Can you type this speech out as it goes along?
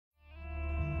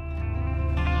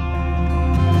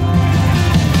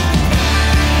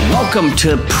Welcome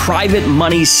to Private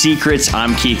Money Secrets.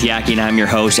 I'm Keith Yackey and I'm your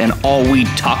host, and all we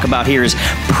talk about here is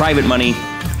private money,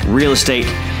 real estate,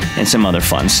 and some other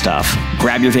fun stuff.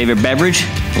 Grab your favorite beverage.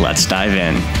 Let's dive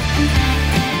in.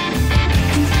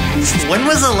 When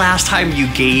was the last time you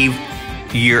gave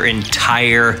your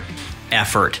entire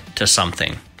effort to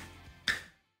something?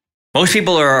 Most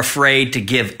people are afraid to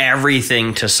give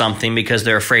everything to something because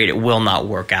they're afraid it will not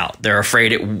work out. They're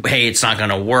afraid, it's not going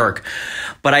to work.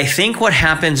 But I think what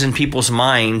happens in people's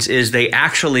minds is they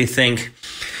actually think,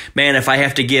 man, if I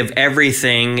have to give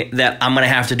everything, that I'm going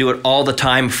to have to do it all the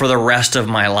time for the rest of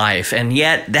my life. And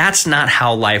yet, that's not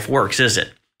how life works, is it?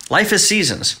 Life is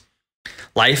seasons.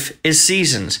 Life is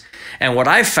seasons. And what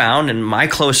I've found, and my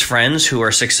close friends who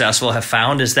are successful have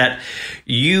found, is that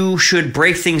you should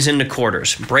break things into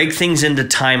quarters, break things into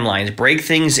timelines, break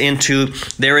things into,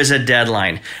 there is a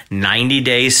deadline. 90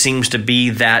 days seems to be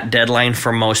that deadline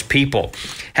for most people.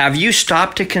 Have you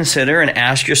stopped to consider and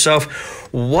ask yourself,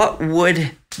 what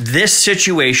would this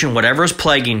situation, whatever is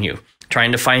plaguing you,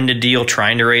 trying to find a deal,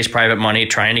 trying to raise private money,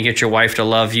 trying to get your wife to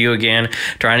love you again,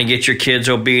 trying to get your kids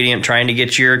obedient, trying to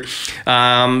get your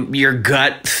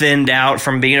gut thinned out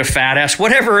from being a fat ass,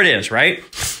 whatever it is, right?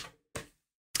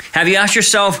 Have you asked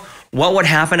yourself, what would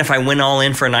happen if I went all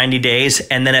in for 90 days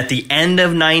and then at the end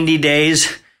of 90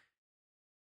 days,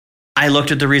 I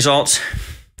looked at the results?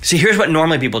 See, here's what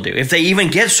normally people do. If they even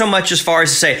get so much as far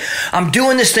as to say, I'm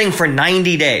doing this thing for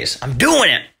 90 days, I'm doing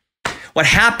it. What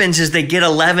happens is they get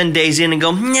 11 days in and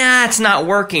go, nah, it's not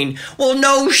working. Well,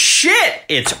 no shit.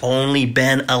 It's only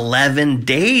been 11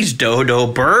 days, dodo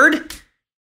bird.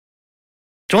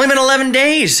 It's only been 11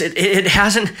 days. It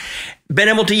hasn't been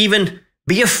able to even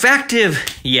be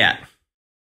effective yet.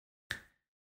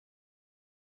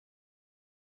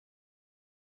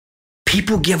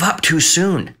 People give up too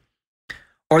soon,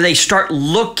 or they start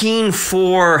looking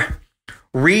for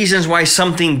reasons why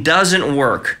something doesn't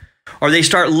work. Or they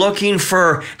start looking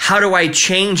for, how do I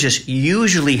change this?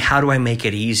 Usually, how do I make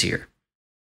it easier?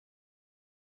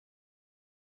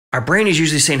 Our brain is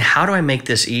usually saying, how do I make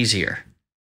this easier?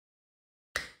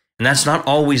 And that's not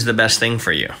always the best thing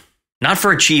for you. Not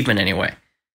for achievement anyway.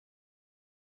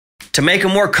 To make a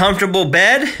more comfortable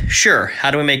bed? Sure. How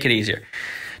do we make it easier?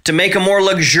 To make a more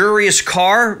luxurious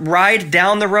car ride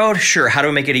down the road? Sure. How do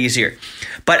we make it easier?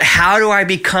 But how do I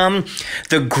become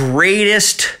the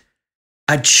greatest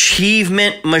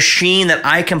achievement machine that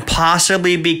I can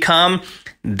possibly become?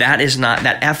 That is not,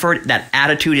 that effort, that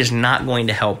attitude is not going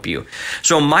to help you.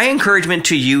 So my encouragement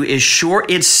to you is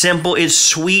short, it's simple, it's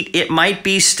sweet, it might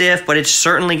be stiff, but it's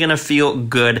certainly going to feel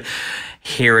good.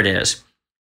 Here it is.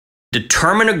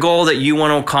 Determine a goal that you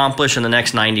want to accomplish in the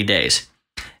next 90 days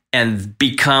and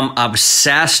become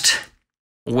obsessed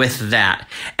with that.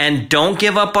 And don't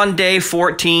give up on day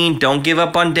 14. Don't give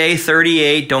up on day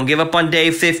 38. Don't give up on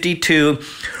day 52.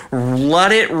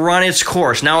 Let it run its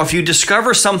course. Now, if you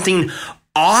discover something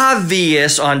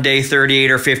obvious on day 38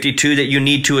 or 52 that you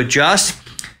need to adjust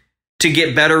to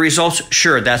get better results,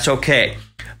 sure, that's okay.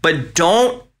 But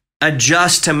don't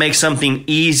adjust to make something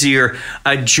easier.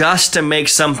 Adjust to make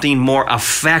something more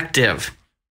effective.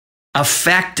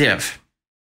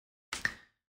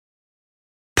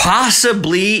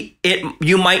 Possibly,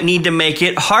 you might need to make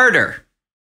it harder,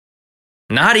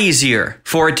 not easier,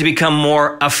 for it to become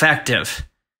more effective.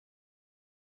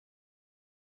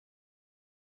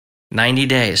 90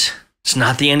 days. It's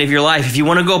not the end of your life. If you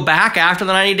want to go back after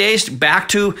the 90 days, back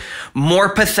to more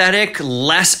pathetic,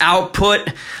 less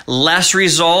output, less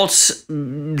results,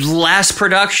 less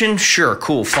production, sure,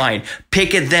 cool, fine.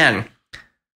 Pick it then.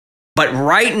 But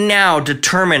right now,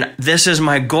 determine, this is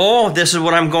my goal. This is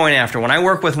what I'm going after. When I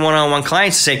work with one-on-one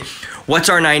clients, I say, what's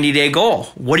our 90-day goal?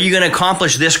 What are you going to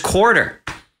accomplish this quarter?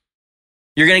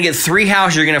 You're going to get 3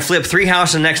 houses. You're going to flip 3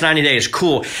 houses in the next 90 days.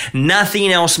 Cool.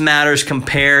 Nothing else matters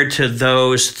compared to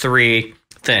those 3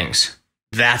 things.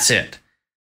 That's it.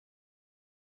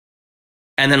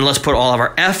 And then let's put all of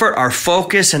our effort, our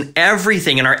focus, and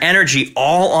everything, and our energy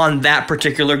all on that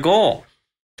particular goal.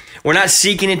 We're not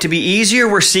seeking it to be easier.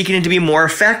 We're seeking it to be more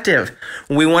effective.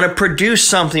 We want to produce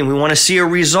something. We want to see a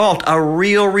result, a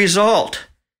real result.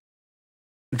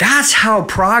 That's how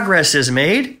progress is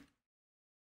made.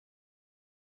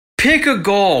 Pick a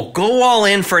goal. Go all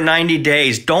in for 90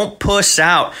 days. Don't puss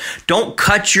out. Don't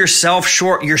cut yourself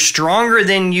short. You're stronger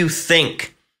than you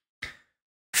think.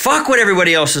 Fuck what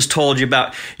everybody else has told you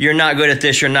about. You're not good at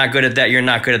this. You're not good at that. You're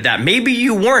not good at that. Maybe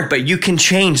you weren't, but you can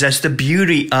change. That's the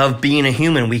beauty of being a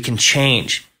human. We can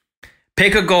change.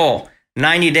 Pick a goal.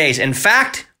 90 days. In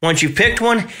fact, once you've picked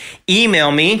one, email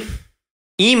me at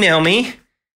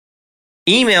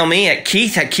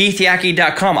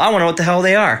keith@keithyackey.com. I want to know what the hell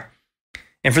they are.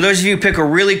 And for those of you who pick a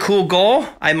really cool goal,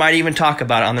 I might even talk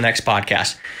about it on the next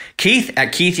podcast. Keith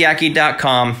at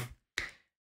keithyaki.com.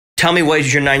 Tell me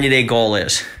what your 90-day goal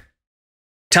is.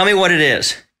 Tell me what it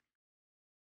is.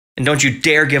 And don't you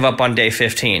dare give up on day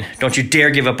 15. Don't you dare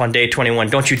give up on day 21.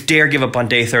 Don't you dare give up on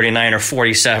day 39 or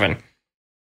 47.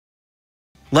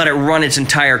 Let it run its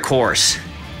entire course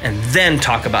and then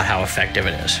talk about how effective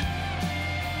it is.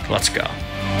 Let's go.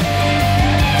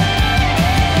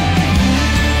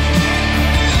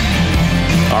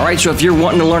 All right, so if you're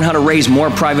wanting to learn how to raise more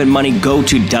private money, go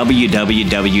to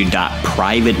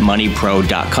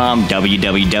www.privatemoneypro.com,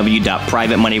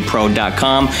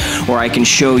 www.privatemoneypro.com, where I can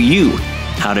show you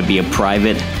how to be a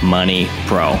private money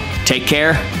pro. Take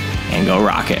care and go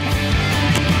rock it.